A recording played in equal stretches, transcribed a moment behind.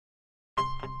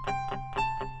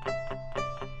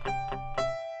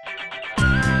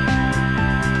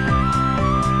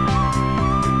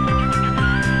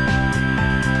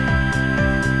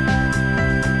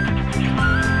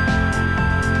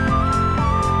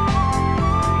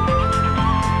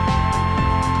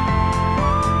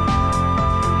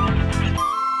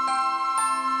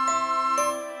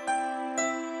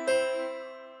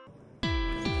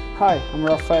Hi, I'm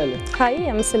Raffaele. Hi,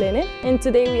 I'm Selene, and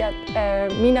today we are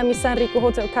at Minami Sanriku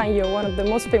Hotel KANYO, one of the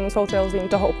most famous hotels in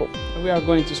Tohoku. We are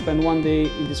going to spend one day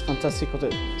in this fantastic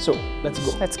hotel. So, let's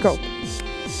go. Let's go.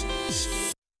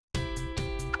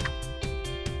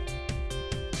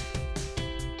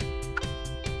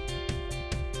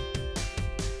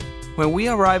 When we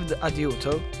arrived at the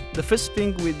hotel, the first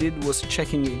thing we did was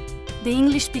checking in. The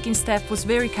English-speaking staff was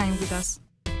very kind with us.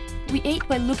 We ate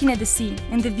while looking at the sea,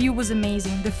 and the view was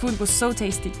amazing. The food was so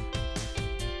tasty.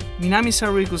 Minami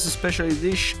Sanriku's specialty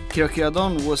dish,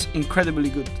 kira-kira-don, was incredibly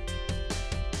good.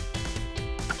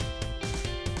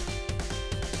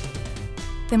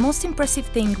 The most impressive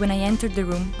thing when I entered the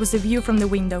room was the view from the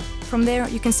window. From there,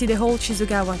 you can see the whole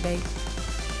Shizugawa Bay.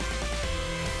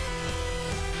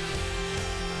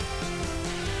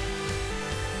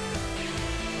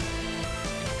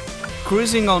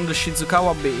 Cruising on the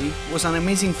Shizugawa Bay was an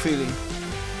amazing feeling.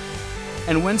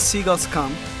 And when seagulls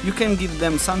come, you can give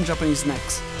them some Japanese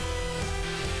snacks.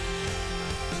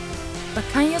 But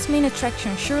Kanyo's main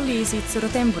attraction surely is its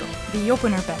rotenfuro, the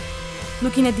opener bath.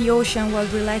 Looking at the ocean while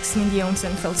relaxing in the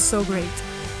onsen felt so great.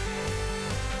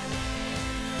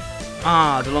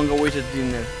 Ah, the long-awaited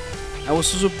dinner. I was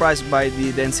so surprised by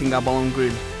the dancing abalone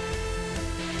grill.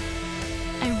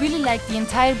 I really liked the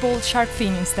entire boiled shark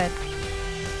fin instead.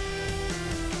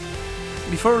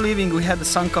 Before leaving, we had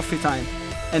some coffee time.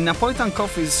 And Napolitan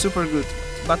coffee is super good,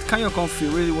 but Kanyo coffee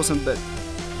really wasn't bad.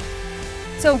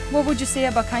 So, what would you say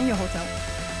about Kanyo Hotel?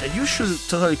 You should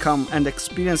totally come and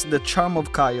experience the charm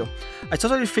of Kanyo. I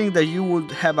totally think that you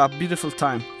would have a beautiful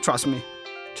time, trust me.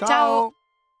 Ciao!